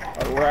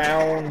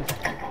around.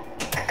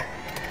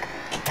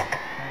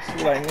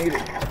 That's what I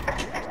needed.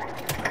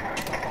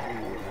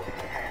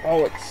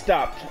 Oh, it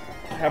stopped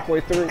halfway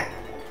through.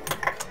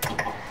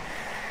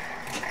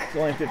 It's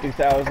only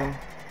 50,000.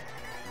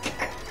 So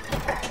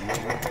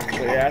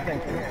yeah, I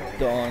think we're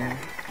done.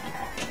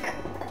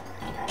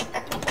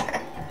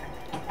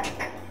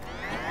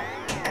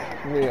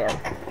 We are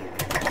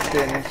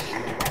finished.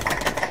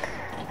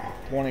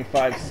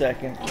 25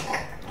 seconds.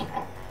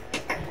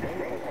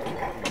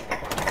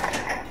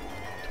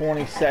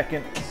 20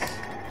 seconds.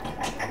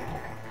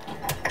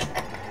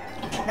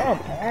 Come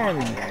on,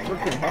 you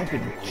freaking hunk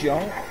of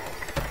junk.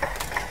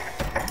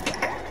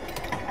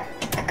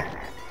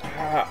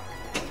 Ah.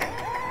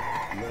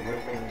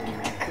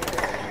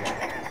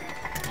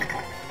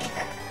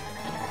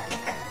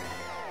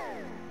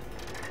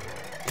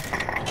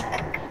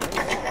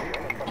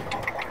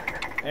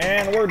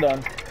 And we're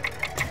done.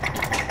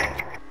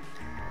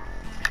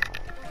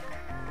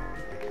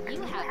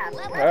 You have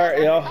leveled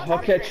Alright, y'all. up I'll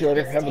catch you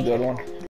later. this Have a good game. one.